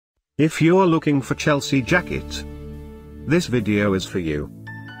If you're looking for Chelsea jacket, this video is for you.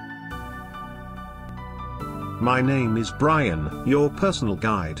 My name is Brian, your personal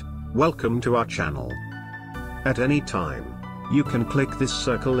guide. Welcome to our channel. At any time, you can click this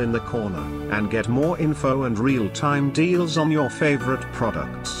circle in the corner and get more info and real-time deals on your favorite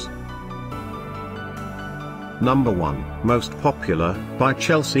products. Number 1, Most Popular, by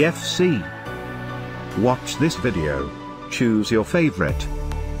Chelsea FC. Watch this video. Choose your favorite.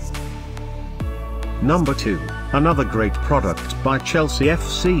 Number 2, another great product by Chelsea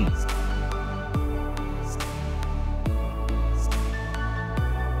FC.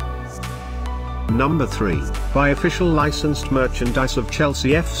 Number 3, by official licensed merchandise of Chelsea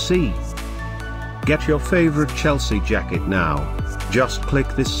FC. Get your favorite Chelsea jacket now. Just click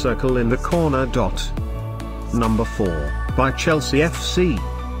this circle in the corner dot. Number 4, by Chelsea FC.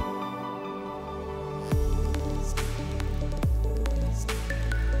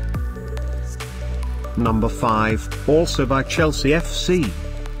 Number 5, also by Chelsea FC.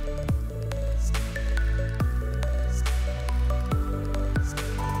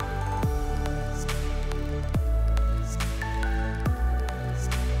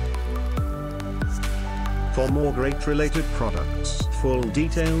 For more great related products, full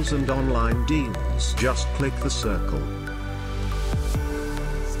details and online deals, just click the circle.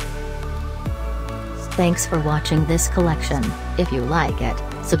 Thanks for watching this collection. If you like it,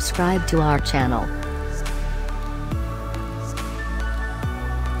 subscribe to our channel.